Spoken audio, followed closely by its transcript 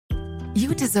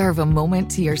You deserve a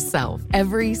moment to yourself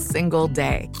every single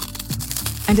day.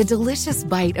 And a delicious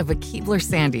bite of a Keebler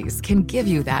Sandies can give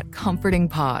you that comforting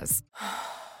pause.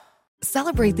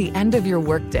 Celebrate the end of your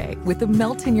workday with the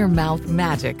melt-in-your-mouth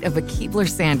magic of a Keebler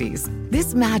Sandies.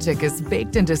 This magic is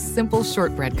baked into simple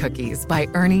shortbread cookies by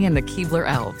Ernie and the Keebler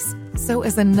Elves. So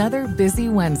as another busy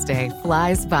Wednesday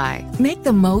flies by, make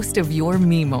the most of your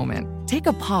me moment. Take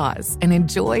a pause and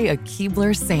enjoy a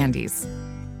Keebler Sandies.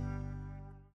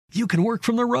 You can work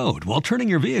from the road while turning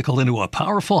your vehicle into a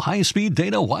powerful high-speed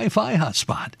data Wi-Fi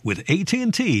hotspot with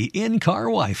AT&T in-car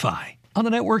Wi-Fi. On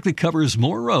the network that covers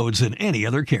more roads than any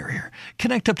other carrier.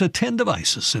 Connect up to 10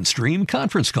 devices and stream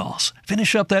conference calls.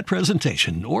 Finish up that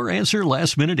presentation or answer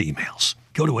last-minute emails.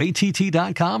 Go to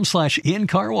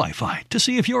att.com/in-car Wi-Fi to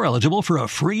see if you're eligible for a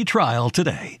free trial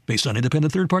today. Based on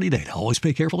independent third-party data, always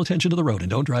pay careful attention to the road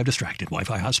and don't drive distracted.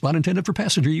 Wi-Fi hotspot intended for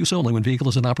passenger use only when vehicle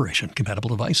is in operation. Compatible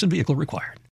device and vehicle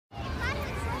required.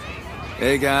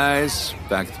 Hey guys,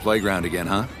 back at the playground again,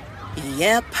 huh?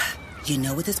 Yep. You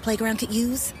know what this playground could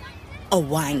use? A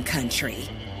wine country.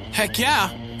 Heck yeah,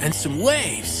 and some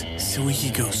waves so we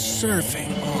could go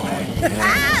surfing. Oh,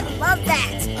 yeah. Love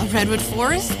that. A redwood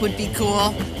forest would be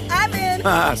cool. I'm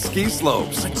in. Ski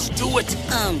slopes. Let's do it.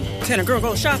 Can a girl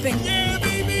go shopping? Yeah,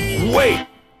 baby. Wait!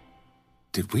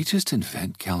 Did we just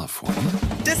invent California?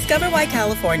 Discover why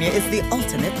California is the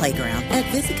ultimate playground at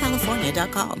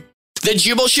visitcalifornia.com. The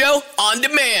Jubal Show on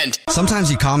demand.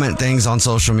 Sometimes you comment things on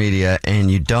social media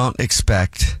and you don't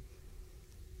expect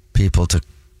people to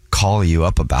call you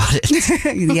up about it.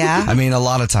 Yeah. I mean, a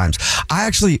lot of times.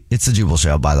 It's the Jubal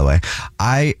Show, by the way.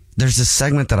 There's this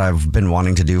segment that I've been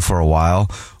wanting to do for a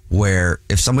while where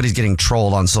if somebody's getting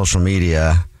trolled on social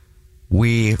media,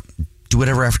 we do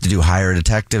whatever we have to do, hire a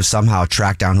detective, somehow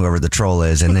track down whoever the troll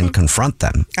is, and then confront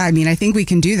them. I mean, I think we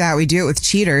can do that. We do it with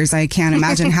cheaters. I can't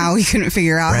imagine how we couldn't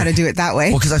figure out how to do it that way.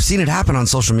 Well, because I've seen it happen on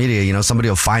social media. You know, somebody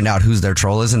will find out who's their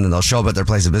troll is, and then they'll show up at their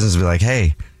place of business and be like,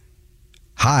 hey,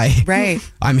 hi. Right.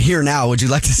 I'm here now. Would you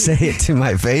like to say it to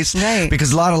my face? Right.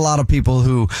 Because a lot of people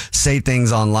who say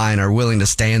things online are willing to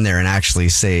stand there and actually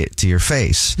say it to your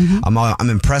face. Mm-hmm. I'm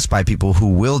impressed by people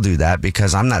who will do that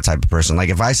because I'm that type of person. Like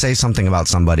if I say something about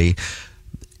somebody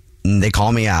and they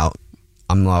call me out,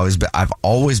 I've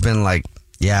always been like,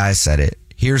 yeah, I said it.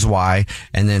 Here's why.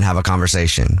 And then have a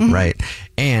conversation. Mm-hmm. Right.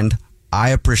 And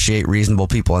I appreciate reasonable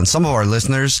people. And some of our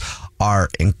listeners are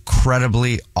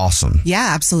incredibly awesome.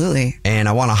 Yeah, absolutely. And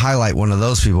I want to highlight one of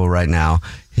those people right now.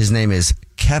 His name is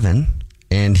Kevin,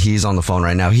 and he's on the phone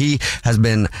right now. He has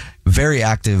been very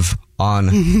active on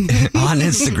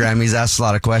Instagram. He's asked a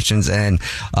lot of questions. And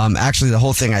actually, the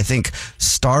whole thing, I think,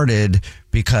 started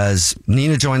because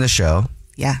Nina joined the show.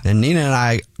 Yeah. And Nina and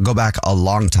I go back a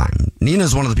long time.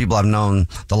 Nina's one of the people I've known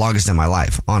the longest in my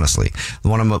life, honestly.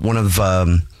 One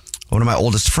of my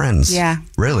oldest friends. Yeah.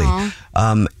 Really.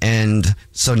 And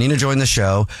so Nina joined the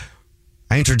show.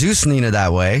 I introduced Nina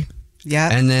that way. Yeah.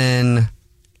 And then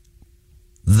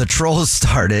the trolls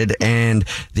started and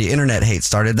the internet hate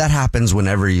started. That happens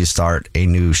whenever you start a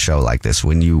new show like this,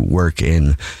 when you work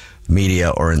in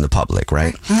media or in the public,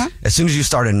 right? Uh-huh. As soon as you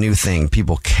start a new thing,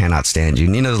 people cannot stand you.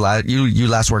 Nina, you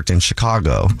last worked in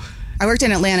Chicago. I worked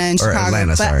in Atlanta and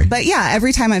Chicago. But yeah,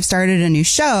 every time I've started a new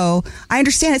show, I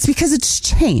understand it's because it's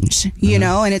change, you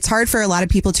know, and it's hard for a lot of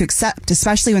people to accept,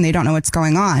 especially when they don't know what's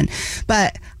going on.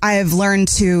 But I've learned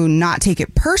to not take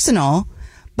it personal.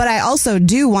 But I also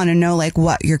do want to know, like,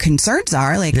 what your concerns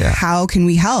are. Like, how can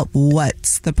we help?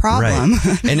 What's the problem?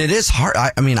 Right. And it is hard.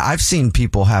 I mean, I've seen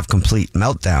people have complete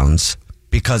meltdowns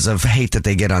because of hate that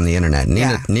they get on the internet.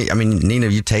 Nina,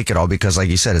 you take it all because, like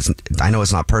you said, I know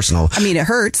it's not personal. I mean, it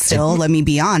hurts still. Let me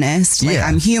be honest. Like,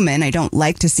 I'm human. I don't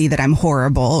like to see that I'm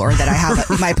horrible or that I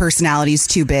have my personality's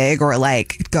too big or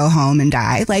like go home and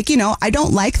die. Like, you know, I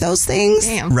don't like those things.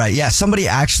 Damn. Right. Yeah. Somebody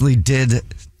actually did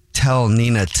tell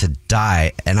Nina to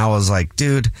die, and I was like,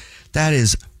 dude, that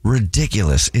is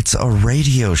ridiculous. It's a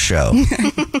radio show.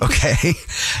 Okay.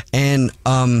 And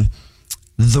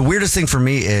the weirdest thing for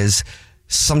me is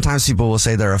sometimes people will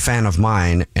say they're a fan of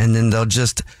mine and then they'll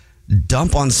just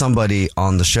dump on somebody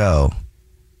on the show.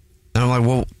 And I'm like,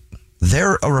 well,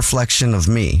 they're a reflection of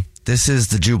me. This is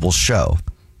the Jubal Show,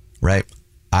 right?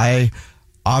 I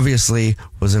obviously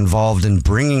was involved in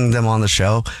bringing them on the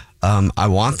show. I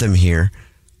want them here.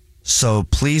 So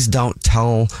please don't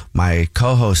tell my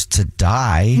co-host to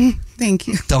die. Thank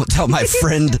you. Don't tell my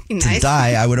friend to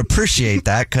die. I would appreciate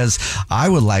that because I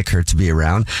would like her to be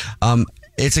around.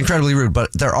 it's incredibly rude,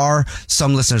 but there are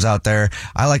some listeners out there.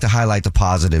 I like to highlight the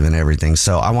positive in everything.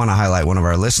 So I want to highlight one of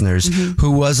our listeners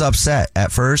who was upset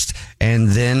at first and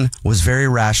then was very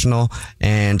rational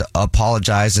and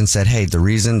apologized and said, hey, the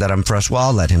reason that I'm fresh, well,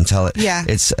 I'll let him tell it. Yeah.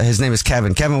 His name is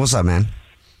Kevin. Kevin, what's up, man?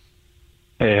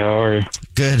 Hey, how are you?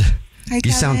 Good. Hi, you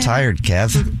Kevin. sound tired,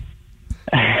 Kev.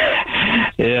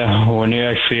 Yeah, when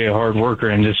you're actually a hard worker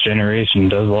in this generation, it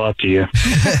does a lot to you.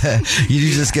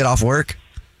 You just get off work?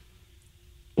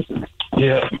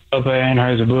 Yeah, up at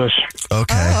Anheuser-Busch.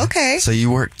 Okay. Oh, okay. So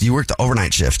you work the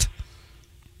overnight shift?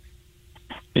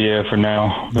 Yeah, for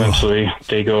now. Eventually,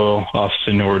 they go off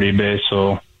seniority base,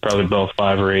 so probably about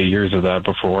 5 or 8 years of that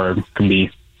before I can be,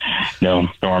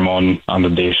 normal on the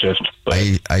day shift. But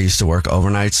I used to work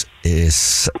overnights.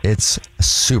 It's a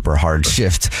super hard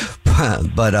shift,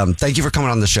 but thank you for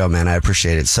coming on the show, man. I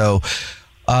appreciate it. So,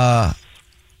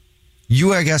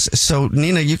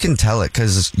 Nina, you can tell it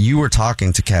because you were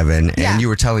talking to Kevin and you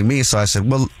were telling me. So I said,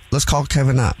 well, let's call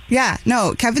Kevin up. Yeah,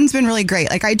 no, Kevin's been really great.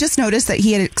 Like, I just noticed that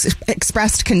he had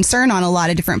expressed concern on a lot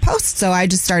of different posts. So I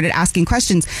just started asking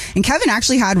questions. And Kevin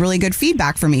actually had really good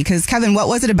feedback for me. Because, Kevin, what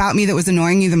was it about me that was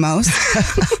annoying you the most?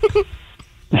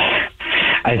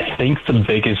 I think the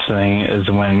biggest thing is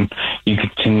when you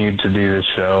continued to do the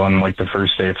show and like the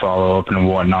first day follow up and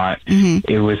whatnot,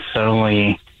 it was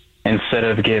suddenly, instead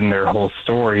of getting their whole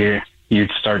story, you'd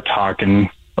start talking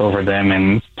over them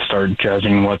and start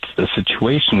judging what the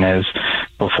situation is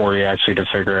before you actually to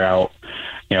figure out,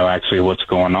 actually what's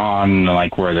going on,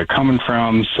 like where they're coming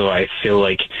from. So I feel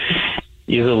like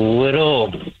he's a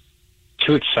little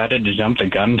too excited to jump the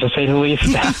gun, to say the least,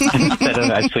 instead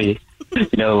of actually,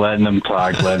 letting them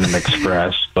talk, letting them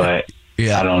express. But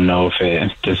I don't know if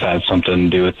it just has something to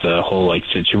do with the whole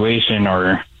situation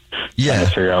or trying to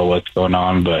figure out what's going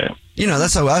on. But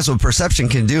that's what perception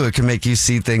can do. It can make you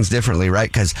see things differently, right?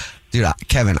 Because, dude,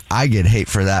 Kevin, I get hate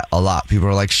for that a lot. People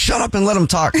are like, shut up and let them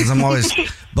talk, because I'm always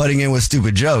butting in with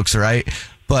stupid jokes, right?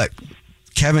 But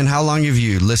Kevin, how long have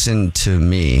you listened to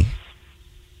me?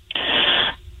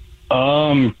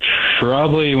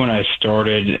 Probably when I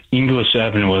started, English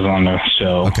 7 was on the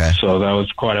show. Okay. So that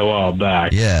was quite a while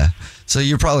back. Yeah. So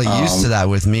you're probably used to that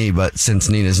with me, but since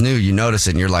Nina's new, you notice it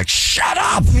and you're like, shut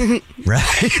up.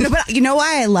 Right? No, but you know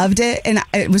why I loved it? And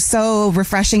it was so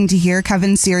refreshing to hear.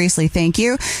 Kevin, seriously, thank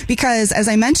you. Because as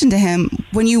I mentioned to him,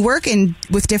 when you work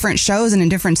with different shows and in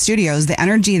different studios, the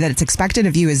energy that it's expected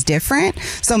of you is different.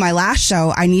 So my last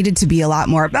show, I needed to be a lot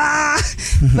more, but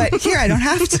here I don't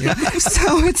have to.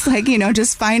 So it's like,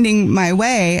 just finding my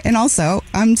way. And also,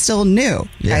 I'm still new.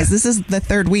 Guys, this is the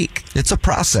 3rd week. It's a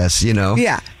process,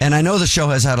 Yeah. And I know the show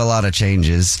has had a lot of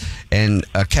changes. And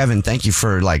Kevin, thank you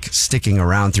for sticking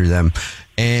around through them.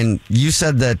 And you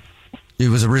said that it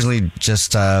was originally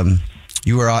just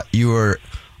you were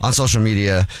on social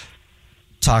media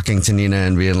talking to Nina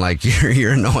and being like,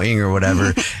 you're annoying or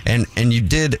whatever. and you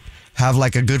did have a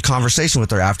good conversation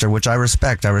with her after, which I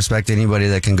respect. I respect anybody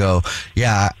that can go,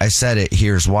 yeah, I said it,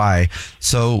 here's why.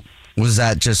 So was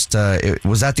that just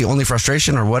was that the only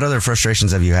frustration, or what other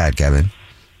frustrations have you had, Kevin?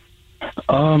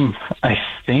 I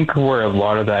think where a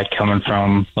lot of that coming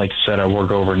from, like I said, I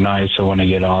work overnight, so when I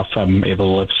get off, I'm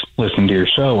able to listen to your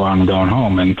show while I'm going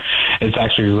home, and it's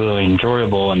actually really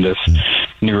enjoyable. And this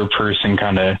newer person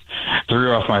kind of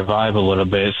threw off my vibe a little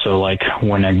bit. So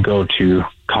when I go to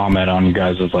comment on you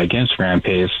guys' Instagram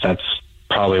page, that's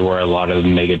probably where a lot of the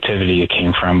negativity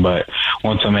came from. But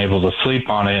once I'm able to sleep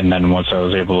on it, and then once I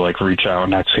was able to reach out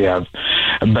and actually have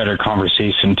a better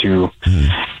conversation to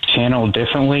channel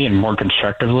differently and more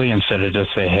constructively instead of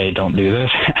just say, hey, don't do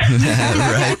this.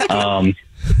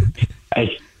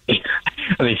 Right.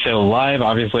 So live,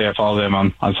 obviously I follow them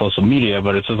on social media,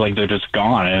 but it's just they're just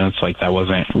gone, and it's that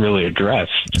wasn't really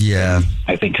addressed. Yeah.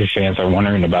 I think his fans are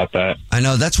wondering about that. I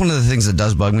know that's one of the things that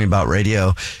does bug me about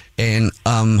radio. And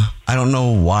I don't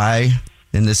know why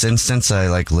in this instance I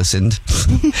listened,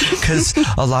 because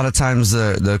a lot of times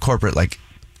the corporate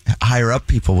higher up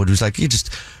people would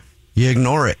just you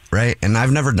ignore it, right? And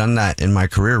I've never done that in my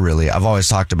career, really. I've always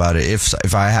talked about it.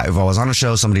 If I was on a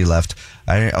show, somebody left,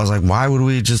 I was like, why would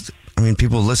we just? I mean,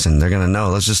 people listen; they're gonna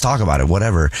know. Let's just talk about it,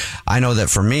 whatever. I know that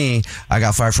for me, I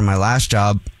got fired from my last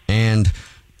job, and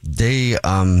they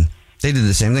did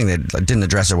the same thing. They didn't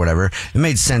address it or whatever. It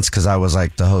made sense because I was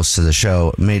the host of the show.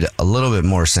 It made a little bit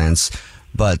more sense.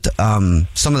 But some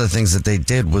of the things that they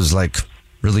did was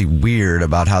really weird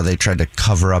about how they tried to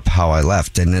cover up how I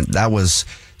left. And that was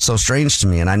so strange to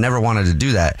me. And I never wanted to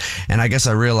do that. And I guess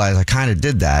I realized I kind of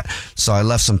did that. So I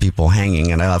left some people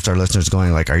hanging, and I left our listeners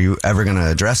going are you ever going to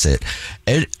address it?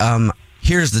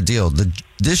 Here's the deal.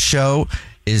 This show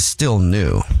is still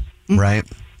new, right?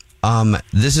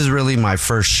 This is really my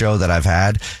first show that I've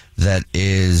had that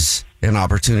is an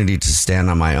opportunity to stand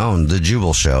on my own, the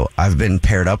Jubal Show. I've been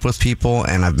paired up with people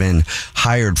and I've been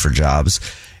hired for jobs,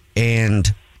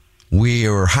 and we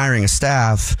were hiring a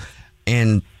staff,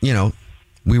 and, you know,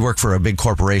 we work for a big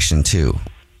corporation too.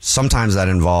 Sometimes that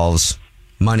involves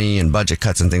money and budget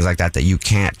cuts and things like that you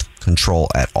can't control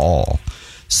at all.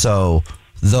 So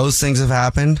those things have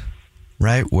happened,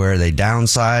 right? Where they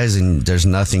downsize and there's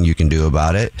nothing you can do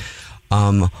about it.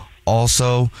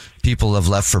 Also, people have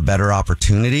left for better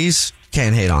opportunities.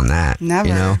 Can't hate on that. Never.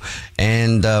 You know?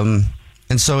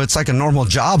 And so it's like a normal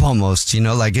job almost, you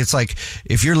know, like it's like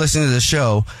if you're listening to the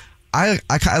show, I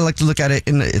like to look at it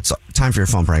it's time for your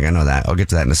phone prank. I know that. I'll get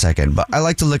to that in a second. But I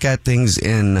like to look at things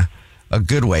in a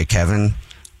good way, Kevin,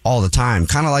 all the time.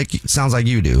 Kind of like, sounds like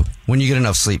you do when you get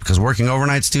enough sleep. Because working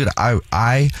overnights, dude,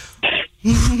 I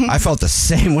felt the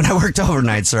same when I worked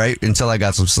overnights, right? Until I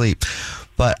got some sleep.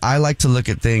 But I like to look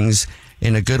at things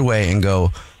in a good way and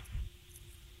go,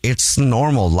 it's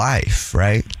normal life,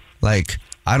 right? Like,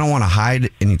 I don't want to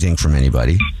hide anything from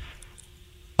anybody.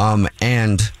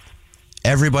 And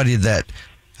everybody that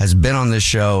has been on this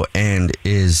show and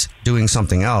is doing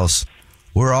something else,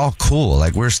 we're all cool.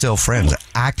 Like, we're still friends,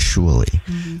 actually.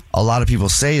 Mm-hmm. A lot of people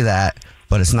say that,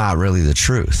 but it's not really the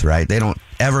truth, right? They don't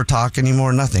ever talk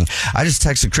anymore, nothing. I just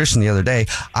texted Christian the other day.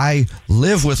 I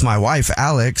live with my wife,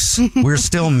 Alex. We're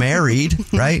still married,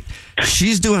 right?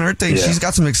 She's doing her thing. Yeah. She's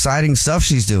got some exciting stuff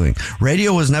she's doing.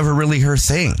 Radio was never really her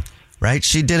thing, right?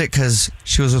 She did it because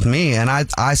she was with me and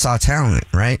I saw talent,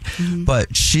 right? Mm-hmm.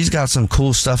 But she's got some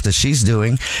cool stuff that she's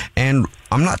doing, and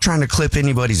I'm not trying to clip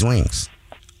anybody's wings,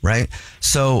 right?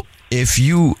 So if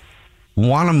you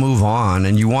want to move on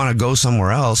and you want to go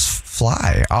somewhere else,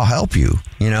 fly. I'll help you,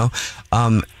 you know?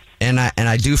 And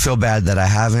I do feel bad that I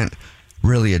haven't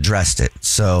really addressed it.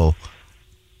 So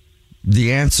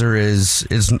the answer is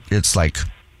it's like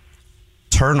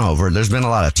turnover. There's been a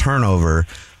lot of turnover,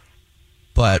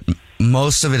 but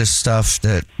most of it is stuff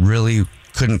that really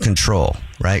couldn't control,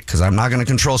 right? Because I'm not going to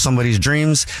control somebody's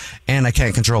dreams, and I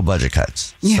can't control budget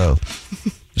cuts. Yeah. So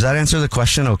does that answer the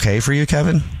question okay for you,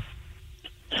 Kevin?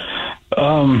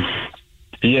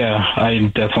 Yeah,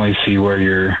 I definitely see where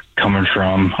you're coming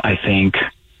from. I think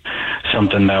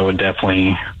something that would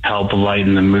definitely help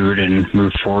lighten the mood and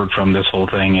move forward from this whole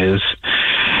thing is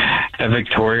have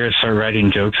Victoria start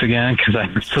writing jokes again, because I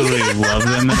absolutely love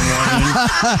them in the morning.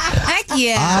 Heck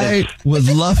yeah. I would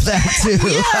love that too.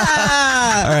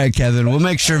 Yeah. All right, Kevin, we'll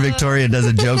make sure Victoria does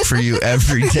a joke for you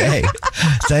every day.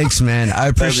 Thanks, man. I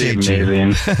appreciate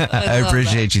you. I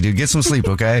appreciate you, dude. Get some sleep,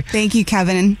 okay? Thank you,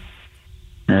 Kevin.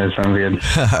 Yeah, sounds good.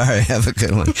 All right, have a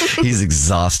good one. He's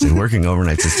exhausted. Working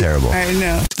overnights is terrible. I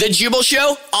know. The Jubal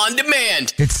Show on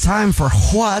demand. It's time for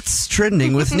What's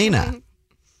Trending with Nina.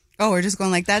 Oh, we're just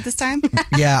going like that this time?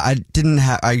 Yeah, I didn't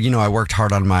have, I worked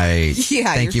hard on my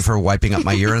thank you for wiping up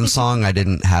my urine song. I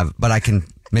didn't have, but I can,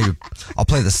 I'll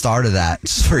play the start of that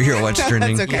for your What's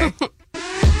Trending. That's okay.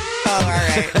 Oh, all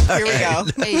right. Here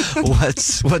we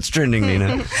go. What's trending,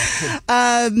 Nina?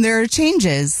 There are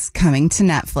changes coming to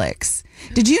Netflix.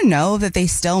 Did you know that they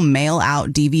still mail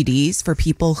out DVDs for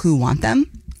people who want them?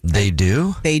 They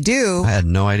do? They do. I had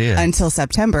no idea. Until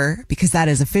September, because that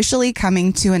is officially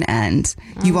coming to an end.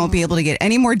 You won't be able to get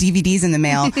any more DVDs in the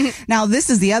mail. Now,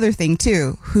 this is the other thing,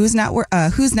 too. Whose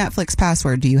Netflix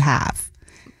password do you have?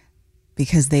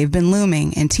 Because they've been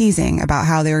looming and teasing about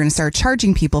how they were going to start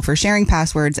charging people for sharing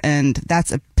passwords, and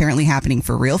that's apparently happening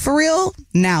for real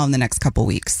now in the next couple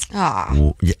weeks.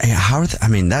 Well, yeah,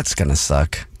 that's going to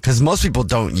suck. Because most people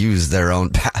don't use their own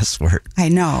password. I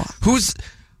know.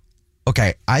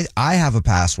 Okay, I have a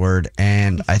password,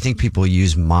 and I think people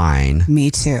use mine.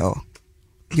 Me too.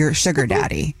 Your sugar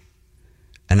daddy.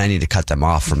 And I need to cut them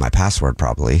off from my password,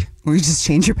 probably. Or you just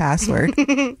change your password.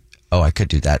 Oh, I could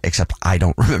do that, except I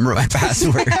don't remember my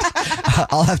password.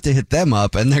 I'll have to hit them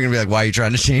up, and they're going to be like, why are you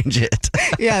trying to change it?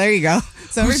 Yeah, there you go.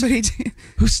 So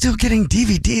who's still getting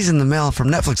DVDs in the mail from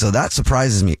Netflix, though? That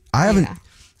surprises me.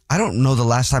 I don't know the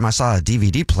last time I saw a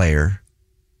DVD player.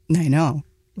 I know.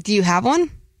 Do you have one?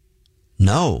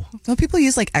 No. Don't people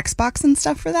use like Xbox and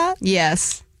stuff for that?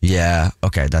 Yes. Yeah.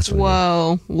 Okay. That's what.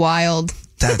 Whoa. Wild.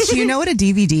 Do you know what a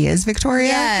DVD is, Victoria?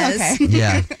 Yes. Okay.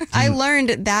 Yeah. I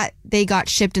learned that they got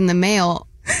shipped in the mail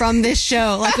from this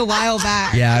show like a while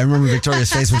back. Yeah. I remember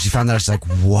Victoria's face when she found that. She's like,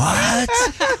 what?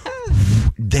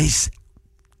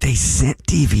 They sent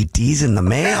DVDs in the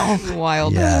mail?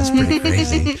 Wild. Yeah, it's pretty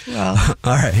crazy. Well,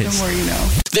 all right. The more you know.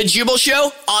 The Jubal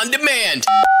Show on demand.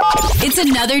 It's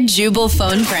another Jubal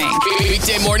phone prank.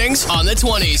 Weekday mornings on the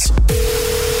 20s.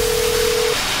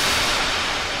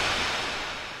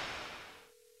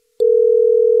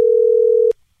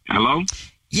 Hello?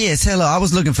 Yes, hello. I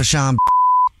was looking for Sean.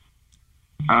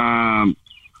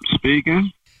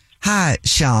 Speaking. Hi,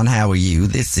 Sean. How are you?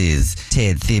 This is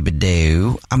Ted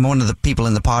Thibodeau. I'm one of the people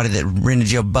in the party that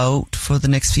rented your boat for the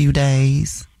next few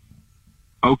days.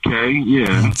 Okay,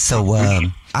 yeah. And so,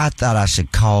 I thought I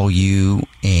should call you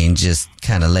and just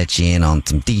kind of let you in on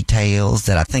some details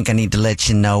that I think I need to let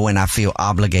you know, and I feel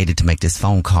obligated to make this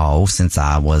phone call since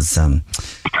I was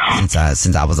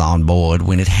since I was on board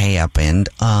when it happened.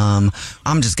 I'm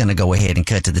just gonna go ahead and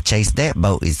cut to the chase. That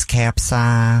boat is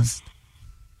capsized.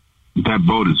 That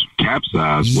boat is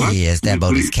capsized? What? Yes, that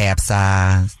boat is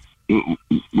capsized.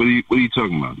 What are you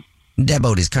talking about? That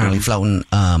boat is currently floating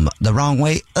the wrong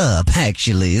way up,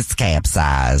 actually. It's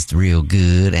capsized real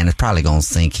good, and it's probably going to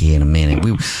sink here in a minute.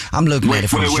 I'm looking at it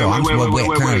from the show. I'm wet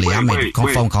currently. I made a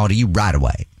phone call to you right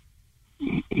away.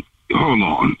 Hold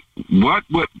on.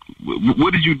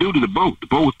 What did you do to the boat? The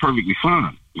boat was perfectly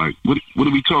fine. Like, what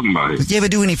are we talking about here? Did you ever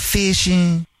do any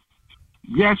fishing?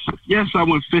 Yes, I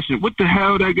went fishing. What the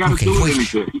hell that got to do with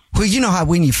anything? Well, you know how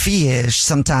when you fish,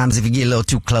 sometimes if you get a little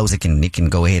too close, it can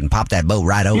go ahead and pop that boat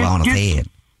right over on its head.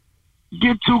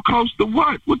 Get too close to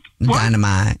what? What?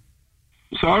 Dynamite.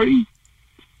 Sorry?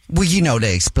 Well, you know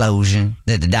the explosion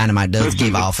that the dynamite does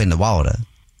give off in the water.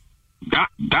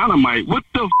 Dynamite? What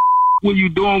the were you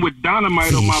doing with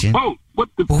dynamite on my boat? What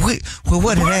the?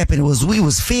 What had happened was we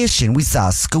was fishing. We saw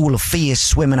a school of fish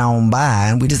swimming on by,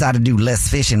 and we decided to do less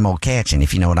fishing, more catching,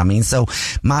 if you know what I mean. So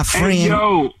my friend... Hey,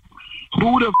 yo,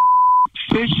 who the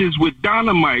fishes with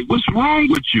dynamite? What's wrong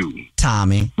with you?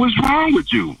 Tommy. What's wrong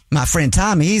with you? My friend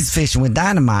Tommy, he's fishing with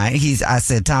dynamite. I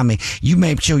said, Tommy, you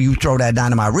make sure you throw that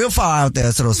dynamite real far out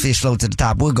there so those fish float to the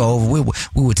top. We'll go over. We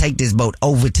will take this boat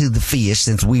over to the fish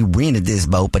since we rented this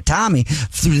boat. But Tommy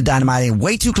threw the dynamite in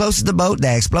way too close to the boat.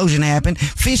 The explosion happened.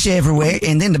 Fish everywhere.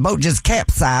 And then the boat just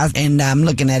capsized. And I'm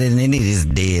looking at it and it is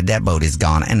dead. That boat is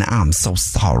gone. And I'm so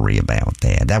sorry about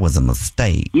that. That was a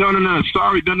mistake. No.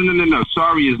 Sorry. No.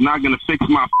 Sorry is not going to fix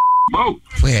my boat.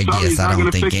 Well, yes, I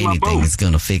don't think anything is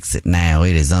going to fix it now.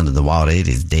 It is under the water. It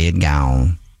is dead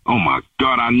gone. Oh, my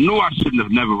God. I knew I shouldn't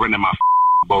have never rented my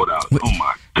boat out. Oh,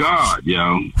 my God,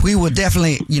 yo. We would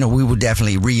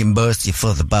definitely reimburse you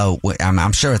for the boat.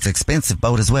 I'm sure it's an expensive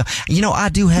boat as well. You know, I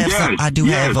do have very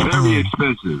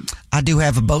expensive. I do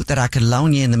have a boat that I could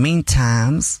loan you in the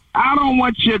meantime. I don't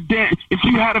want your debt. If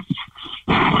you had a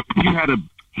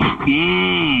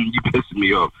you pissing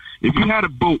me off. If you had a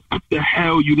boat, what the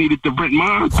hell you needed to rent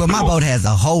mine? Well, my boat has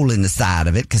a hole in the side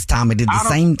of it because Tommy did the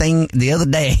same thing the other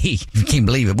day. You can't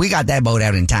believe it. We got that boat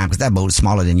out in time because that boat is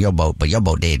smaller than your boat, but your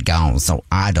boat dead gone, so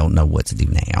I don't know what to do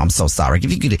now. I'm so sorry.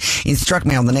 If you could instruct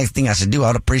me on the next thing I should do,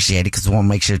 I'd appreciate it because I want to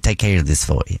make sure to take care of this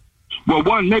for you. Well,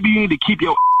 one, maybe you need to keep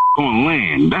your on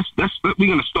land. We're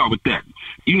going to start with that.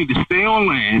 You need to stay on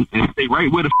land and stay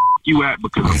right where the you at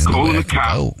because I'm calling the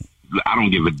cops. I don't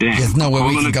give a damn. There's nowhere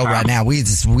we can go right now. We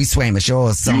swam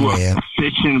ashore somewhere. You are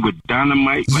fishing with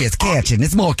dynamite? Yes, catching.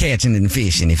 It's more catching than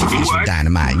fishing if you fish with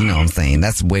dynamite. You know what I'm saying?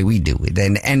 That's the way we do it.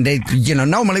 And they,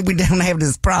 normally we don't have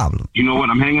this problem. You know what?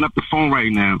 I'm hanging up the phone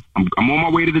right now. I'm on my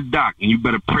way to the dock, and you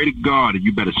better pray to God, and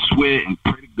you better swear and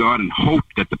pray to God and hope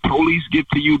that the police get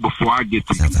to you before I get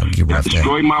to you.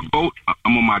 Destroy my boat.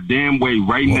 I'm on my damn way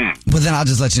now. Well, then I'll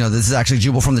just let you know this is actually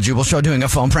Jubal from the Jubal Show doing a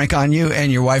phone prank on you,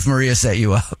 and your wife Maria set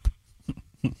you up.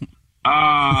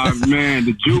 Man,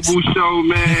 the Jubal Show,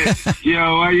 man.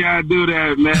 Yo, why y'all do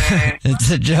that, man? It's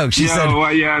a joke. She said,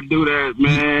 why y'all do that,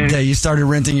 man? Yeah, you started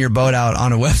renting your boat out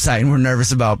on a website, and we're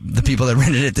nervous about the people that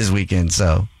rented it this weekend,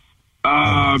 so.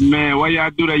 Man, why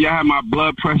y'all do that? Y'all had my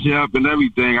blood pressure up and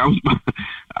everything. I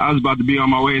was about to be on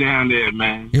my way down there,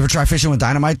 man. You ever try fishing with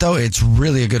dynamite, though? It's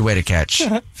really a good way to catch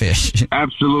fish.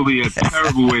 Absolutely a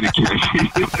terrible way to catch.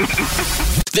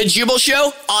 The Jubal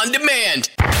Show on demand.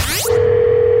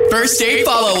 First date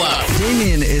follow-up.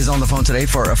 Damien is on the phone today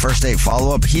for a first date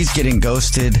follow-up. He's getting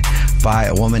ghosted by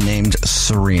a woman named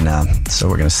Serena. So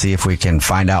we're going to see if we can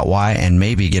find out why and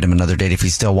maybe get him another date if he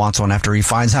still wants one after he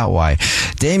finds out why.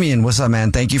 Damien, what's up,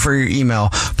 man? Thank you for your email.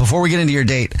 Before we get into your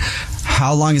date,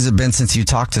 how long has it been since you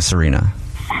talked to Serena?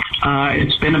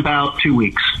 It's been about 2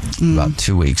 weeks. About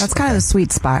 2 weeks. That's kind of the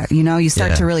sweet spot. You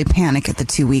start to really panic at the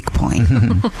 2 week point.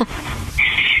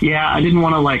 Yeah, I didn't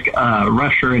want to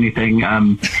rush or anything,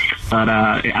 but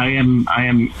I am.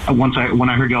 When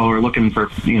I heard y'all were looking for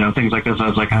things like this, I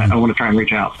was like, I want to try and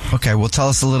reach out. Okay, well, tell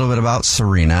us a little bit about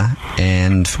Serena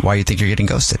and why you think you're getting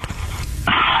ghosted.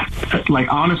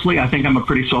 honestly, I think I'm a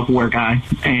pretty self-aware guy,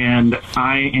 and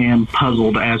I am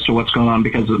puzzled as to what's going on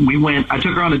because I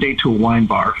took her on a date to a wine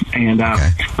bar, and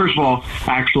first of all,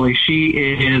 actually, she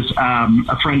is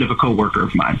a friend of a coworker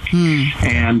of mine,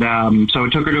 and so I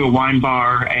took her to a wine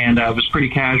bar, and it was pretty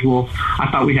casual. I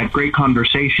thought we had great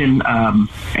conversation,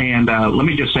 and let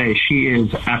me just say, she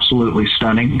is absolutely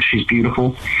stunning. She's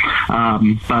beautiful,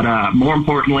 but more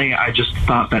importantly, I just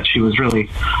thought that she was really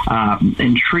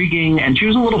intriguing, and she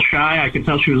was a little shy. I could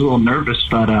tell she was a little nervous,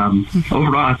 but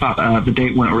overall, I thought the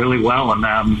date went really well, and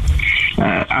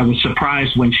I was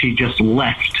surprised when she just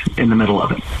left in the middle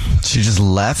of it. She just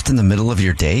left in the middle of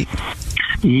your date?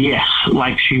 Yes,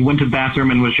 like she went to the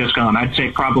bathroom and was just gone. I'd say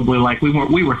probably like we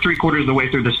were 3/4 of the way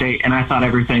through this date, and I thought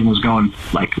everything was going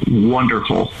like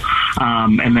wonderful,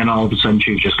 and then all of a sudden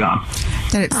she was just gone.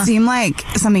 Did it seem like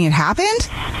something had happened?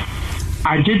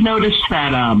 I did notice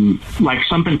that like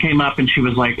something came up, and she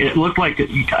was like, it looked like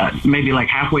maybe like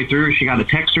halfway through she got a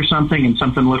text or something, and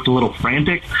something looked a little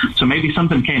frantic, so maybe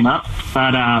something came up,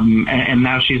 but and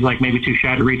now she's like maybe too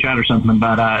shy to reach out or something,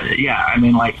 but yeah, I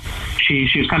mean, like she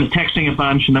was kind of texting a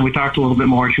bunch, and then we talked a little bit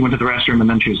more. She went to the restroom, and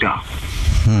then she was gone.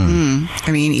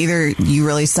 I mean, either you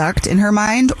really sucked in her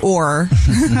mind, or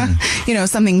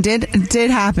something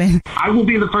did happen. I will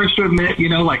be the first to admit,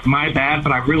 like my bad,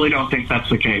 but I really don't think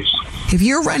that's the case. If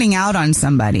you're running out on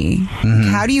somebody,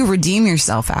 how do you redeem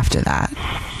yourself after that?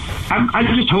 I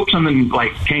just hope something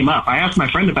like came up. I asked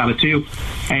my friend about it too,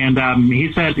 and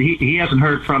he said he hasn't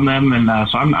heard from them, and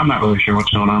so I'm not really sure what's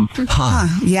going on.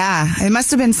 Yeah, it must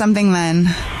have been something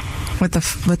then. With the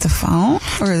phone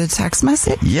or the text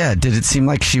message? Yeah, did it seem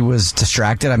like she was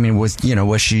distracted? I mean, was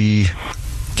she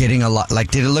getting a lot, like,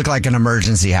 did it look like an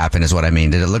emergency happened is what I mean?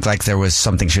 Did it look like there was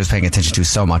something she was paying attention to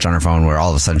so much on her phone where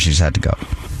all of a sudden she just had to go?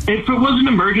 If it was an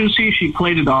emergency, she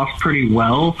played it off pretty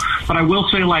well. But I will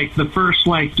say, like, the first,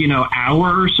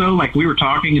 hour or so, like, we were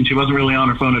talking and she wasn't really on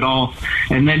her phone at all.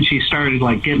 And then she started,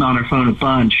 like, getting on her phone a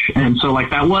bunch. And so, like,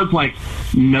 that was, like,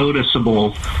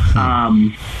 noticeable.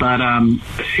 But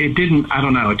it didn't, I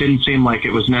don't know, it didn't seem like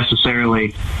it was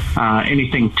necessarily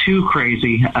anything too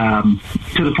crazy to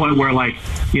the point where, like,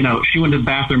 she went to the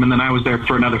bathroom and then I was there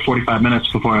for another 45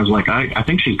 minutes before I was like, I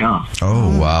think she's gone.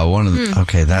 Oh, wow.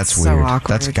 Okay, that's so weird. Awkward.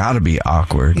 That's got to be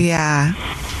awkward. Yeah.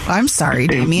 I'm sorry,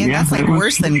 Damien. Yeah, that's like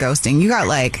worse than ghosting. You got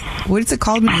what is it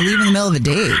called when you leave in the middle of the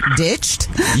day? Ditched?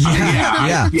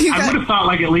 Yeah. I would have thought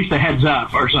like at least a heads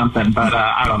up or something, but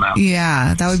I don't know.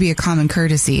 Yeah, that would be a common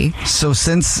courtesy. So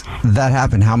since that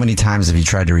happened, how many times have you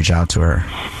tried to reach out to her?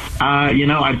 I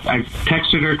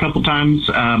texted her a couple times,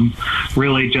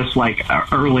 really just like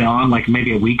early on, like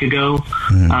maybe a week ago.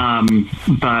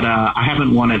 But I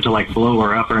haven't wanted to like blow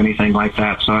her up or anything like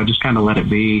that. So I just kind of let it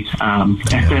be.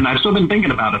 And I've still been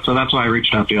thinking about it. So that's why I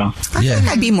reached out to y'all. I think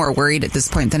I'd be more worried at this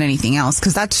point than anything else,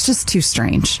 because that's just too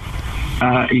strange.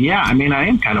 Yeah, I mean, I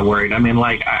am kind of worried. I mean,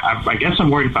 like, I guess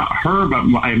I'm worried about her, but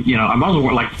I'm also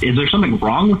worried, like, is there something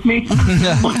wrong with me?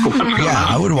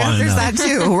 I would want to know. There's that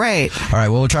too, right? All right,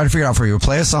 well, we'll try to figure it out for you. We'll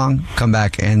play a song, come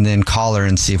back, and then call her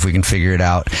and see if we can figure it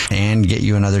out and get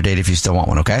you another date if you still want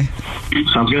one, okay?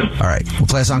 Sounds good. All right, we'll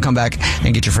play a song, come back,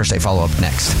 and get your first date follow-up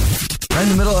next. We're in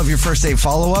the middle of your first date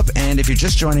follow-up, and if you're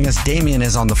just joining us, Damien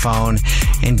is on the phone,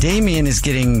 and Damien is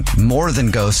getting more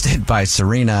than ghosted by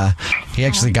Serena. He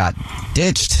actually got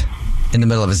ditched in the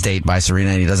middle of his date by Serena,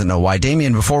 and he doesn't know why.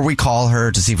 Damien, before we call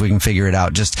her to see if we can figure it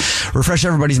out, just refresh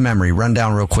everybody's memory. Run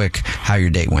down real quick how your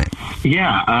date went.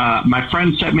 Yeah, my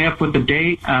friend set me up with the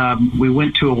date. We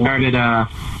went to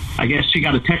I guess she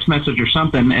got a text message or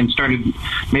something and started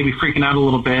maybe freaking out a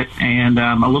little bit. And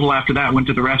a little after that, went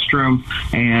to the restroom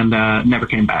and never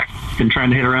came back. Been trying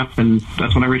to hit her up, and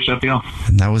that's when I reached out to y'all.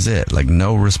 And that was it. Like,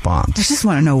 no response. I just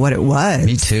want to know what it was.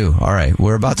 Me too. All right.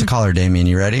 We're about to call her, Damien.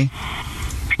 You ready?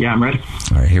 Yeah, I'm ready.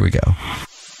 All right. Here we go.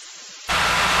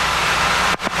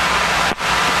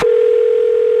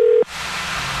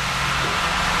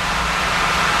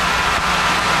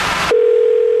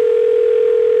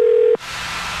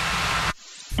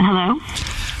 Hello?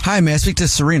 Hi, may I speak to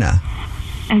Serena?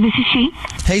 This is she.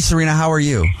 Hey, Serena, how are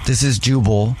you? This is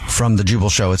Jubal from The Jubal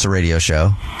Show. It's a radio show.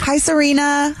 Hi,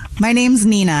 Serena. My name's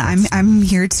Nina. I'm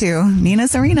here too. Nina,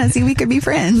 Serena. See, we could be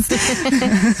friends.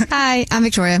 Hi, I'm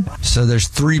Victoria. So there's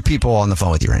 3 people on the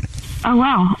phone with you right now. Oh,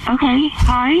 wow. Okay.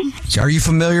 Hi. Are you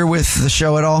familiar with the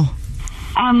show at all?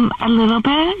 A little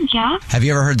bit, yeah. Have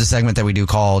you ever heard the segment that we do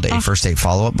called a first date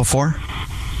follow-up before?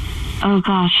 Oh,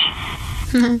 gosh.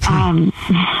 Yeah.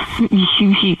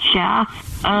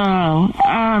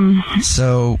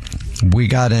 So We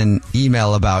got an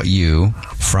email about you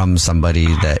from somebody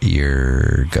that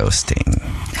you're ghosting.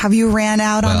 Have you ran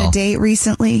out on a date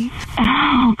recently?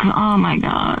 Oh my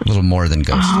God. A little more than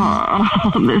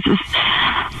ghosting. This is...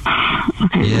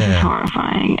 Okay, This is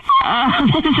horrifying.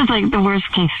 This is like the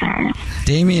worst case scenario.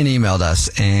 Damien emailed us,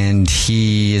 and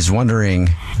he is wondering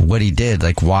what he did,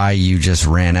 like why you just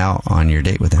ran out on your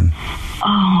date with him.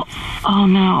 Oh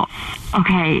no.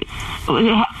 Okay. Oh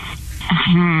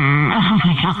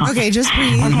my God. Okay, just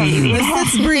breathe. Okay.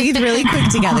 Let's breathe really quick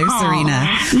together, Serena.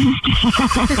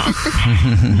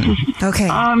 Okay.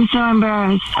 Oh, I'm so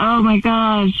embarrassed. Oh my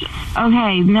gosh.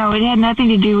 Okay, no, it had nothing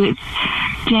to do with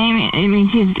Jamie. I mean,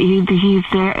 he's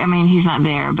there. I mean, he's not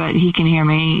there, but he can hear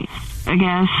me, I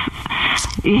guess.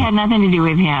 It had nothing to do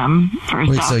with him,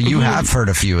 first off. So you have heard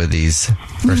a few of these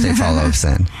first date follow-ups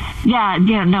then? Yeah,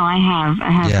 no, I have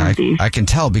heard these. I can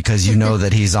tell because you know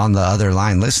that he's on the other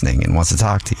line listening and wants to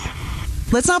talk to you.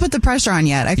 Let's not put the pressure on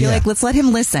yet. I feel like let's let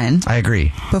him listen. I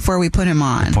agree. Before we put him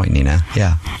on. Good point, Nina.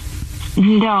 Yeah.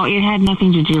 No, it had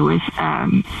nothing to do with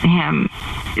him.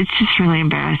 It's just really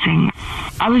embarrassing.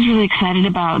 I was really excited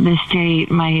about this date.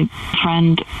 My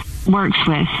friend works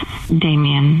with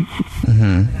Damien.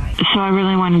 So I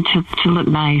really wanted to look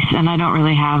nice, and I don't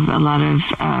really have a lot of,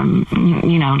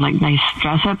 like nice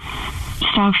dress-up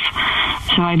stuff.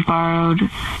 So I borrowed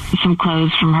some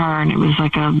clothes from her, and it was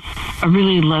like a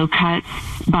really low-cut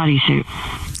bodysuit.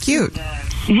 Cute.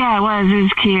 Yeah, it was. It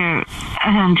was cute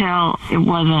until it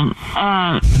wasn't.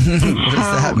 What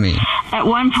does that mean? At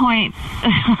one point,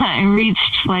 I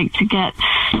reached to get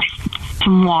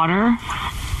some water,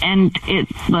 and it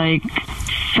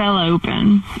fell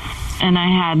open, and I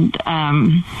had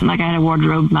I had a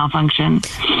wardrobe malfunction.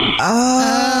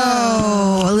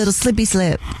 Oh, a little slippy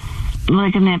slip,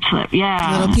 like a nip slip. Yeah,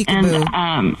 a little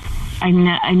peekaboo. And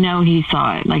I know he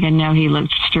saw it. I know he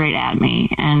looked straight at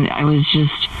me, and I was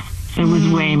just. It was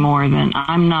way more than...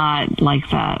 I'm not like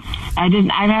that.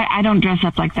 I don't dress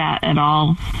up like that at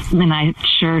all. And I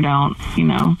sure don't,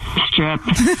 strip.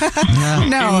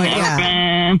 No,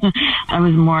 yeah. I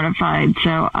was mortified.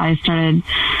 So I started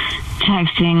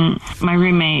texting my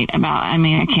roommate about,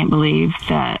 I can't believe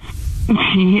that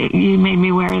you made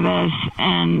me wear this.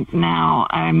 And now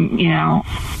I'm,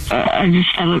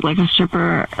 I look like a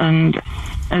stripper, and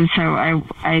so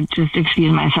I just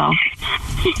excused myself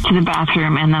to the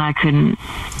bathroom, and then I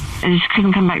just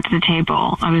couldn't come back to the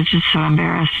table. I was just so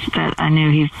embarrassed that I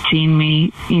knew he'd seen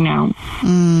me,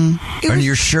 And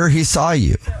you're sure he saw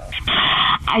you?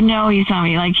 I know he saw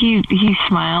me. He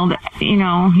smiled, he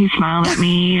smiled at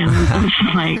me, and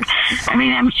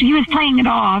it was he was playing it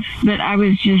off, but I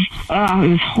was just, it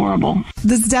was horrible.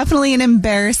 This is definitely an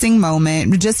embarrassing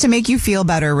moment. Just to make you feel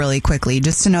better really quickly,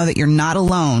 just to know that you're not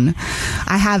alone.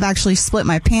 I have actually split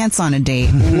my pants on a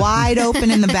date, wide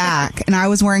open in the back, and I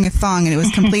was wearing a thong, and it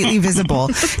was completely visible,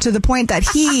 to the point that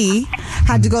he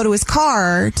had to go to his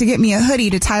car to get me a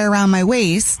hoodie to tie around my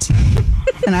waist.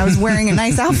 And I was wearing a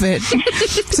nice outfit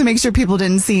to make sure people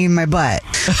didn't see my butt.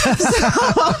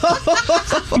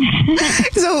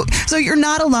 So you're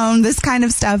not alone. This kind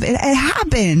of stuff, it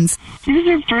happens. It was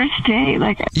your first date.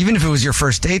 Even if it was your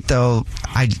first date, though,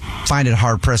 I find it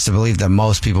hard-pressed to believe that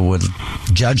most people would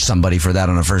judge somebody for that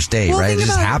on a first date, right? It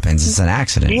just happens. It's an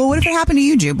accident. Well, what if it happened to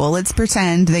you, Jubal? Let's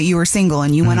pretend that you were single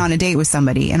and you went on a date with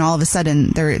somebody, and all of a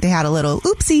sudden they had a little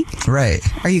oopsie. Right.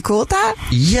 Are you cool with that?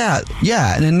 Yeah,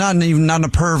 and not in a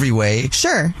pervy way.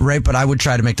 Sure. Right, but I would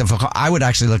try to make them feel I would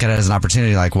actually look at it as an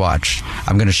opportunity, watch,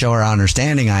 I'm going to show her how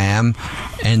understanding I am,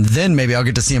 and then maybe I'll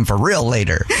get to see him for real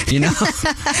later,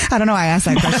 I don't know why I asked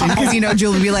that question, because,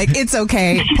 Jewel would be like, it's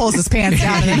okay, pulls his pants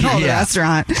down in the middle of the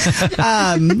restaurant.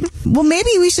 Well, maybe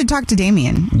we should talk to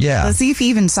Damien. Yeah. Let's see if he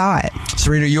even saw it.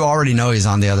 Serena, you already know he's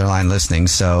on the other line listening,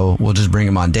 so we'll just bring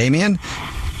him on. Damien?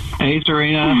 Hey,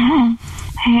 Serena.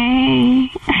 Hey.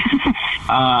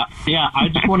 I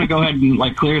just want to go ahead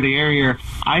and clear the air here.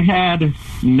 I had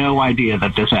no idea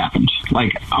that this happened.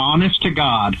 Honest to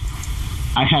God,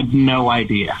 I had no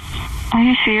idea. Are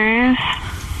you serious?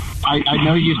 I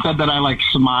know you said that I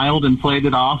smiled and played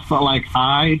it off, but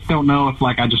I don't know if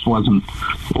I just wasn't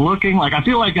looking. I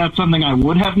feel like that's something I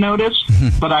would have noticed,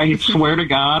 but I swear to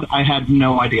God, I had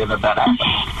no idea that happened.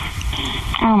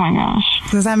 Oh my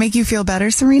gosh. Does that make you feel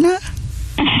better, Serena?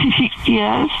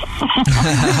 Yes.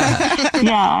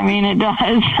 Yeah, it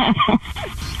does.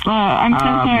 I'm so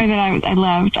sorry that I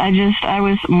left. I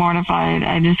was mortified.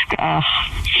 I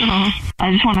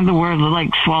just wanted the world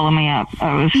to swallow me up.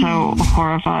 I was so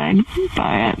horrified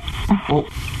by it. Well,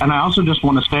 and I also just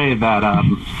want to say that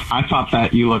I thought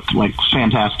that you looked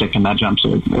fantastic in that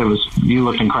jumpsuit. You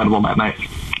looked incredible that night.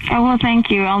 Oh, well,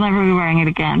 thank you. I'll never be wearing it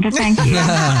again, but thank you.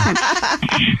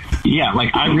 Yeah,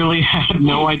 like I really had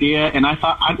no idea, and I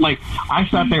thought I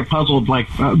sat there puzzled. Like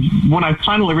when I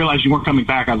finally realized you weren't coming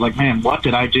back, I was like, man, what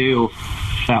did I do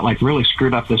that like really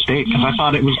screwed up this date? Because I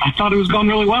thought it was going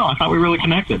really well. I thought we were really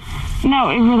connected. No,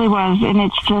 it really was, and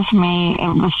it's just me. It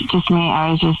was just me.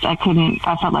 I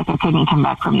felt like I couldn't come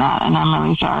back from that, and I'm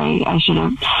really sorry. I should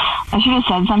have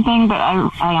said something, but I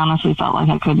honestly felt like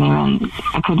I couldn't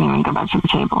even go back to the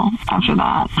table after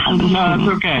that. No, that's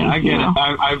okay. I get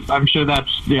it. I'm sure that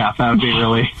would be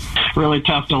really, really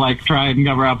tough to like try and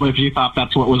cover up if you thought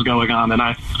that's what was going on. And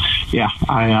I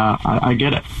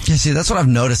get it. Yeah, see, that's what I've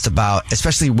noticed about,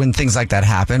 especially when things like that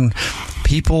happen.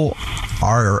 People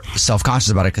are self-conscious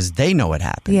about it because they know it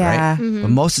happened, right? Mm-hmm. But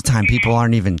most of the time, people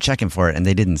aren't even checking for it, and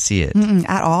they didn't see it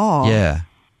at all. Yeah.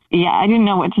 Yeah, I didn't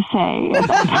know what to say.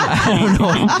 I don't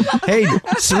know. Hey,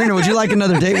 Serena, would you like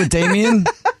another date with Damien?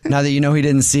 Now that you know he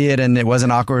didn't see it and it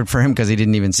wasn't awkward for him because he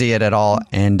didn't even see it at all,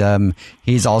 and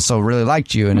he's also really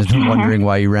liked you and has been wondering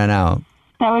why you ran out.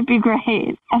 That would be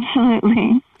great.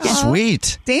 Absolutely.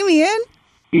 Sweet. Damien?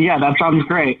 Yeah, that sounds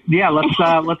great. Yeah,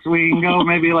 we can go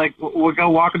maybe like we'll go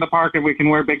walk in the park and we can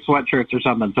wear big sweatshirts or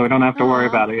something so we don't have to worry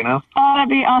about it, you know? Oh, that'd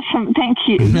be awesome. Thank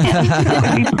you.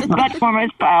 That's more my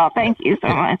style. Thank you so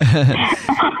much.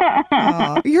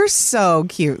 Oh, you're so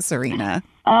cute, Serena.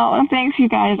 Oh, thanks, you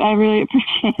guys. I really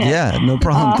appreciate it. Yeah, no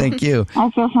problem. Thank you. I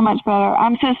feel so much better.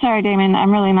 I'm so sorry, Damon. I'm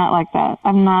really not like that.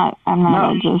 I'm not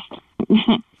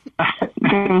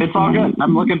It's all good.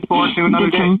 I'm looking forward to another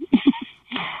day.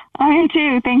 I am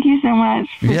too. Thank you so much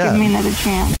for giving me another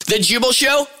chance. The Jubal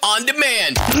Show on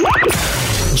demand.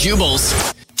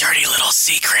 Jubal's dirty little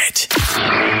secret.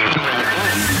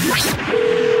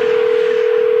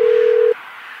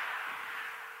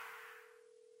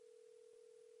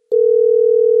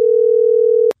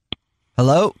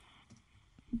 Hello?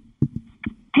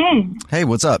 Hey. Hey,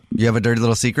 what's up? You have a dirty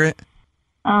little secret?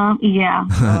 Yeah.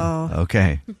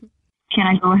 Okay. Can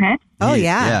I go ahead? Oh,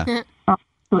 yeah. Oh,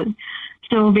 good.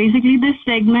 So basically this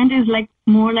segment is like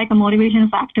more like a motivation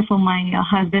factor for my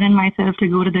husband and myself to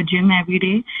go to the gym every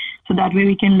day. So that way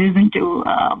we can listen to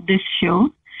this show.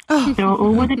 Oh. So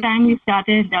over the time we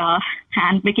started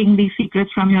handpicking these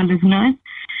secrets from your listeners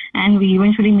and we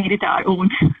eventually made it our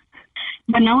own.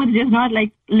 But now it's just not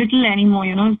like little anymore,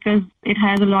 you know, because it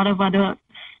has a lot of other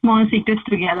small secrets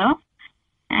together.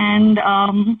 And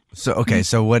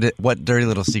so what dirty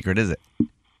little secret is it?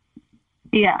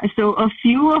 Yeah, so a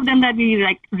few of them that we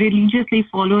like religiously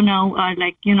follow now are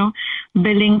like, you know,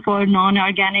 billing for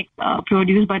non-organic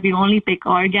produce, but we only pick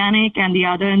organic. And the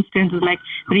other instance is like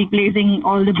replacing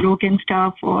all the broken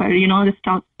stuff or, you know, the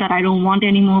stuff that I don't want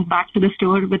anymore back to the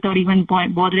store without even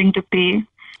bothering to pay.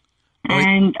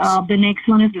 And the next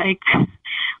one is like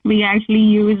we actually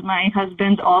use my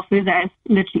husband's office as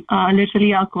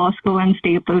literally our Costco and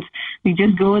Staples. We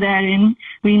just go there and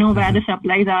we know where the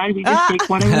supplies are. We just take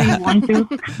whatever we want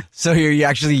to. So you're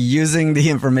actually using the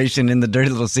information in the dirty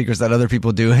little secrets that other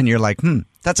people do, and you're like,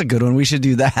 that's a good one. We should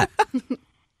do that.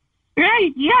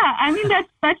 Right. Yeah. I mean, that's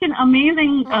such an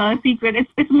amazing secret.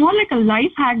 It's more like a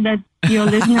life hack that your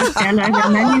listeners tell us.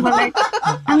 And then you were like,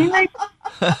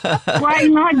 why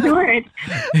not do it?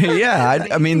 Yeah.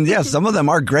 I mean, some of them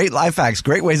are great life hacks,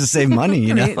 great ways to save money,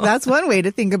 you know? That's one way to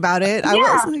think about it.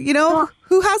 Yeah.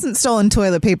 Who hasn't stolen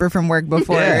toilet paper from work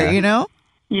before, you know?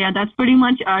 Yeah, that's pretty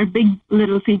much our big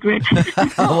little secret.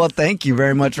 Well, thank you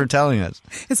very much for telling us.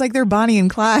 It's like they're Bonnie and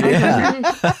Clyde. Yeah.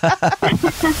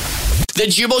 The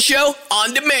Jubal Show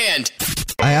on demand.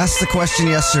 I asked the question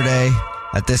yesterday.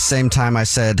 At this same time, I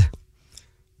said,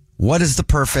 what is the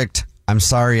perfect I'm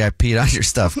sorry I peed on your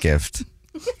stuff gift?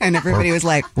 And everybody was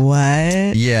like,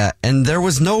 what? Yeah, and there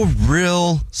was no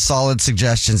real solid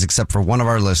suggestions except for one of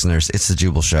our listeners. It's the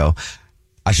Jubal Show.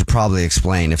 I should probably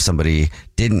explain if somebody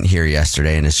didn't hear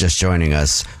yesterday and is just joining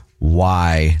us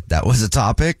why that was a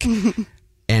topic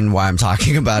and why I'm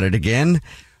talking about it again.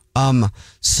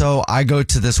 So I go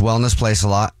to this wellness place a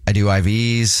lot. I do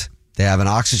IVs. They have an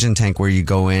oxygen tank where you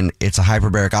go in. It's a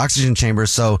hyperbaric oxygen chamber.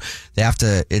 So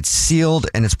it's sealed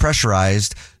and it's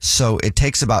pressurized. So it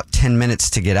takes about 10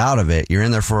 minutes to get out of it. You're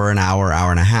in there for an hour,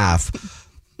 hour and a half.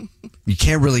 You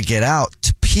can't really get out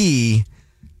to pee.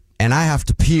 And I have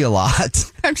to pee a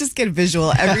lot. I'm just getting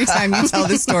visual every time you tell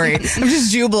this story. I'm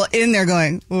just Jubal in there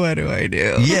going, what do I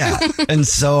do? Yeah. And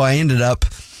so I ended up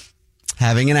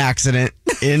having an accident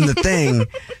in the thing.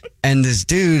 And this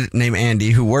dude named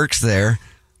Andy who works there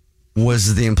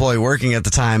was the employee working at the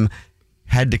time,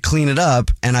 had to clean it up.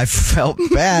 And I felt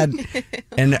bad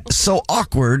and so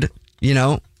awkward, you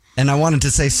know. And I wanted to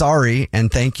say sorry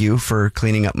and thank you for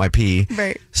cleaning up my pee.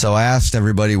 Right. So I asked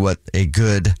everybody what a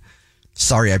good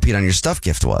sorry I peed on your stuff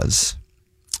gift was.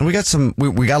 And we got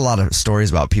we got a lot of stories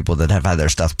about people that have had their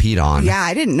stuff peed on. Yeah,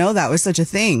 I didn't know that was such a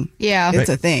thing. Yeah. It's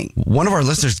a thing. One of our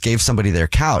listeners gave somebody their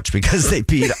couch because they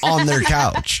peed on their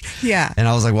couch. Yeah. And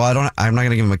I was like, well, I'm not going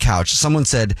to give them a couch. Someone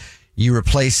said, you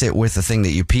replace it with the thing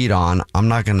that you peed on. I'm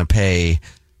not going to pay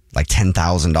like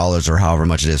 $10,000 or however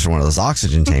much it is for one of those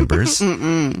oxygen chambers.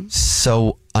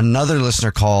 So another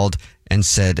listener called and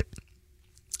said,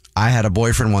 I had a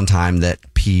boyfriend one time that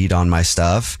peed on my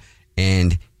stuff,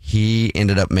 and he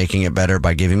ended up making it better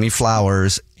by giving me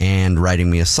flowers and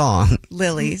writing me a song.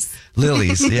 Lilies,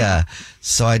 yeah.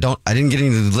 So I didn't get any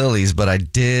of the lilies, but I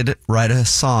did write a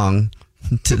song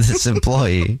to this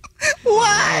employee.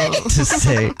 What? To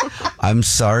say, I'm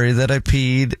sorry that I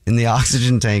peed in the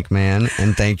oxygen tank, man,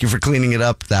 and thank you for cleaning it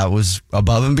up. That was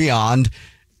above and beyond.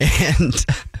 And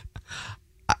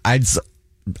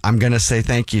I'm going to say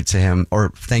thank you to him, or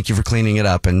thank you for cleaning it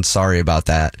up and sorry about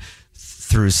that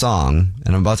through song.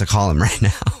 And I'm about to call him right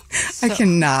now. I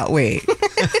cannot wait.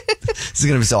 This is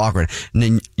going to be so awkward. And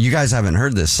then you guys haven't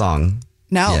heard this song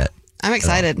yet. I'm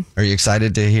excited. Are you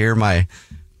excited to hear my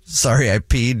sorry I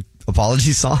peed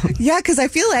apology song? Yeah, because I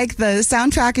feel like the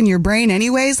soundtrack in your brain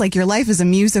anyways, like your life is a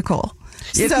musical.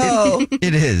 So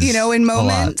it is. You know, in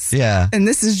moments. Yeah. And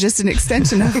this is just an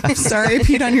extension of sorry I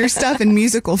peed on your stuff in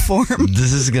musical form.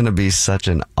 This is going to be such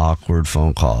an awkward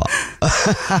phone call.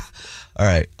 All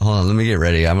right, hold on. Let me get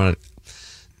ready. I'm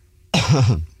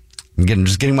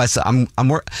getting myself.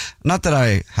 Not that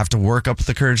I have to work up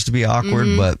the courage to be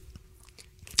awkward, but.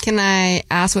 Can I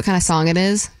ask what kind of song it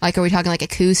is? Like, are we talking like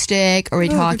acoustic? Or are we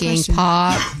talking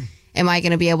pop? Am I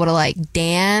going to be able to like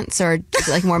dance, or is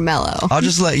it like more mellow? I'll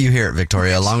just let you hear it,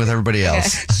 Victoria, along with everybody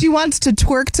else. She wants to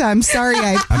twerk to I'm sorry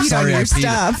I peed on your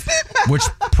stuff. Which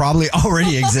probably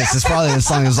already exists. It's probably a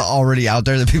song that's already out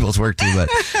there that people twerk to,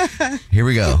 but here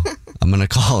we go. I'm going to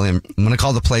call him. I'm going to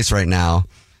call the place right now.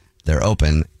 They're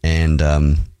open, and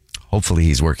hopefully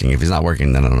he's working. If he's not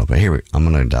working, then I don't know. But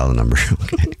I'm going to dial the number.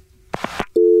 Okay.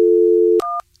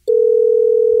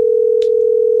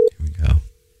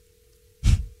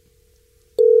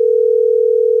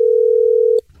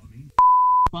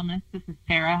 Wellness. This is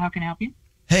Sarah. How can I help you?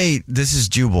 Hey, this is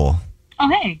Jubal. Oh,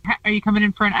 hey. Are you coming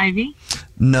in for an IV?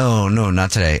 No,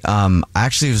 not today. I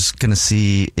actually was going to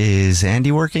see, is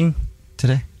Andy working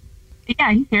today?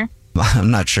 Yeah, he's here.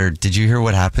 I'm not sure. Did you hear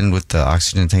what happened with the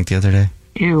oxygen tank the other day?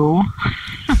 Ew.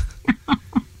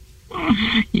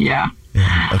 Yeah.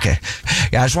 Okay.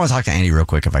 Yeah, I just want to talk to Andy real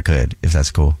quick if I could, if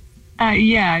that's cool.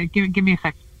 Yeah, give me a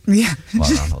sec. Yeah.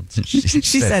 Well,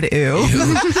 she said ew.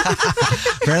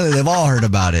 Apparently they've all heard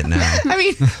about it now. I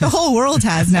mean, the whole world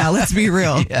has now, let's be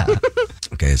real. Yeah.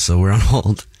 Okay, so we're on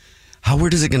hold. How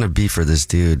weird is it going to be for this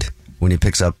dude when he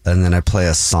picks up and then I play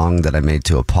a song that I made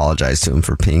to apologize to him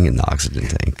for peeing in the oxygen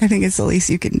tank? I think it's the least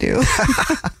you can do.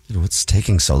 Dude, what's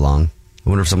taking so long? I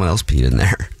wonder if someone else peed in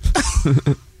there. This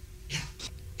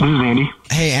is Andy.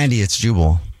 Hey, Andy, it's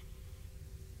Jubal.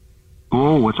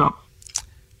 Whoa, what's up?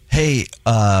 Hey,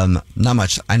 not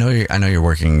much. I know you're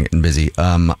working and busy.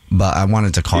 But I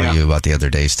wanted to call you about the other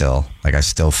day still. Like, I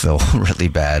still feel really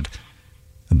bad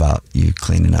about you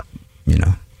cleaning up, you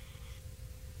know.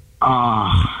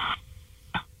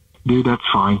 Dude, that's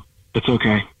fine. It's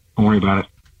okay. Don't worry about it.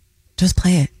 Just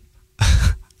play it.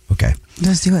 Okay.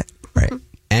 Just do it. Right.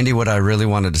 Andy, what I really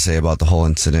wanted to say about the whole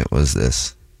incident was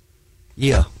this.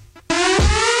 Yeah.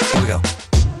 Here we go.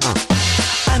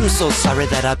 I'm so sorry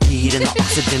that I peed in the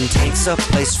oxygen tank's a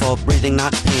place for breathing,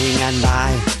 not peeing, and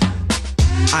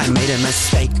I made a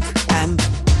mistake. And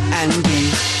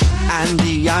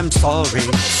Andy, I'm sorry.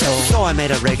 So I made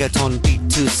a reggaeton beat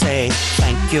to say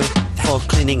thank you for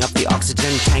cleaning up the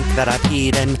oxygen tank that I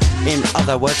peed in. In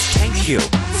other words, thank you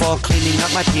for cleaning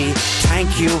up my pee.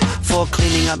 Thank you for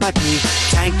cleaning up my pee.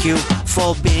 Thank you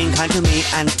for being kind to me,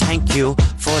 and thank you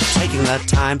for taking the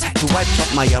time to wipe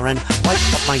up my urine.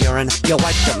 Wipe up my urine. You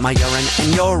wiped up my urine,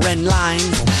 and you're in line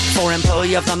for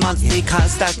Employee of the Month,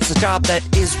 because that's a job that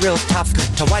is real tough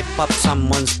to wipe up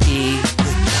someone's pee.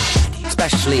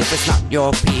 Especially if it's not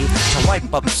your pee, to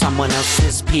wipe up someone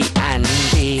else's pee and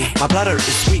pee. My bladder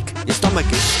is weak, your stomach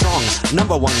is strong.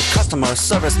 Number one customer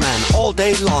service man all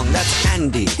day long, that's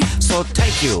Andy. So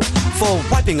thank you for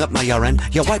wiping up my urine.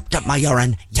 You wiped up my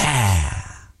urine, yeah.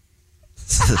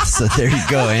 So there you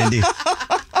go, Andy.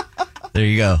 There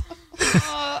you go.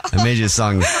 I made you a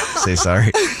song to say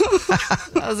sorry.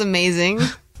 That was amazing.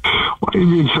 Why are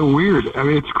you being so weird? I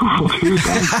mean, it's cool, dude.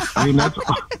 I mean, that's...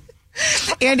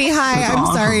 Andy, hi. That's I'm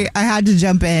awesome. Sorry. I had to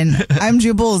jump in. I'm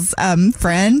Jubal's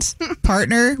friend,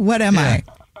 partner. What am I?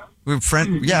 We're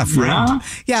friend. Yeah, friend.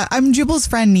 Yeah, I'm Jubal's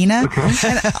friend, Nina.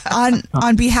 Okay. And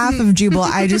on behalf of Jubal,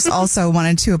 I just also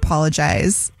wanted to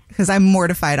apologize because I'm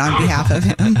mortified on behalf of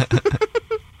him.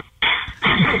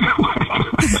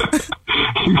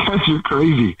 You guys are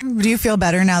crazy. Do you feel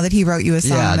better now that he wrote you a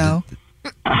song, though?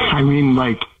 I mean,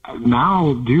 like,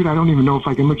 now, dude, I don't even know if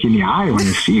I can look you in the eye when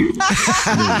I see you.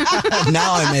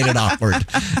 Now I made it awkward.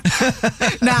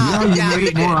 Now you made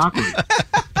it more awkward.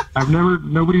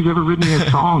 Nobody's ever written me a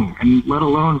song, and let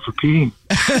alone for peeing.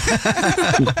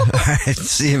 All right,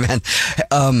 see you, man.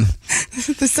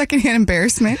 The secondhand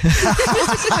embarrassment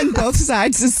on both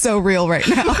sides is so real right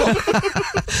now.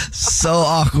 So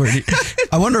awkward.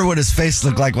 I wonder what his face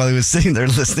looked like while he was sitting there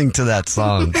listening to that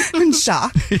song. In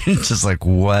shock. Just like,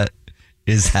 what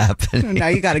is happening? Now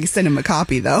you got to send him a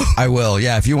copy, though. I will.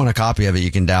 Yeah, if you want a copy of it,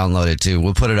 you can download it too.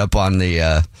 We'll put it up on the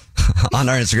on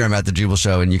our Instagram at The Jubal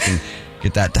Show, and you can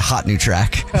get that hot new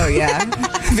track. Oh, yeah.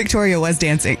 Victoria was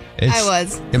dancing. I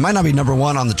was. It might not be number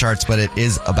one on the charts, but it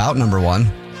is about number one.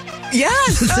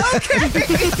 Yes. Okay.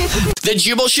 The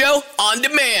Jubal Show on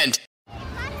demand.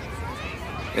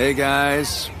 Hey,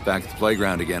 guys. Back at the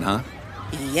playground again, huh?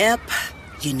 Yep.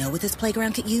 You know what this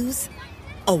playground could use?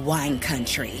 A wine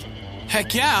country.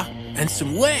 Heck yeah. And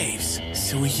some waves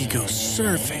so we could go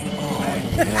surfing. Oh,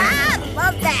 yeah.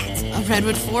 Love that. A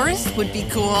redwood forest would be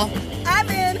cool. I'm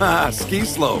in. Ski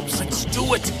slopes. Let's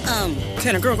do it.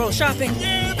 Can a girl go shopping?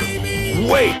 Yeah, baby.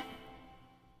 Wait.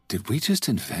 Did we just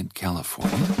invent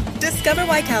California? Discover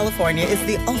why California is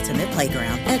the ultimate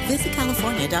playground at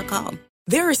visitcalifornia.com.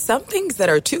 There are some things that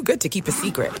are too good to keep a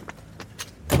secret.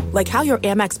 Like how your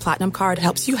Amex Platinum card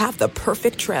helps you have the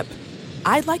perfect trip.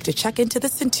 I'd like to check into the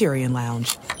Centurion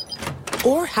Lounge.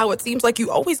 Or how it seems like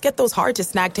you always get those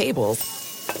hard-to-snag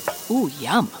tables. Ooh,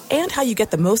 yum. And how you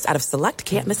get the most out of select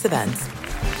can't-miss events.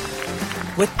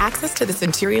 With access to the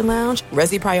Centurion Lounge,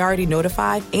 Resi Priority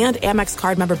Notified, and Amex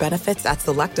card member benefits at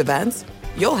select events,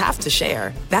 you'll have to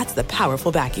share. That's the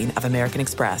powerful backing of American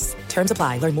Express. Terms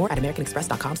apply. Learn more at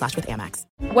americanexpress.com/withAmex.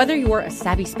 Whether you're a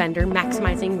savvy spender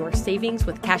maximizing your savings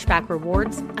with cashback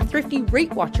rewards, a thrifty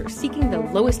rate watcher seeking the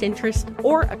lowest interest,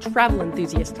 or a travel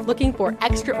enthusiast looking for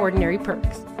extraordinary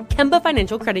perks, Kemba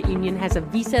Financial Credit Union has a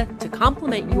visa to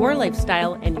complement your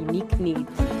lifestyle and unique needs.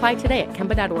 Apply today at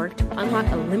Kemba.org to unlock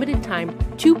a limited time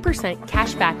 2%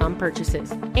 cash back on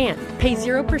purchases and pay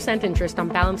 0% interest on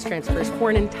balance transfers for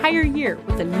an entire year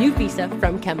with a new visa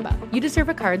from Kemba. You deserve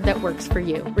a card that works for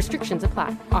you. Restrictions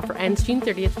apply. Offer ends June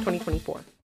 30th, 2024.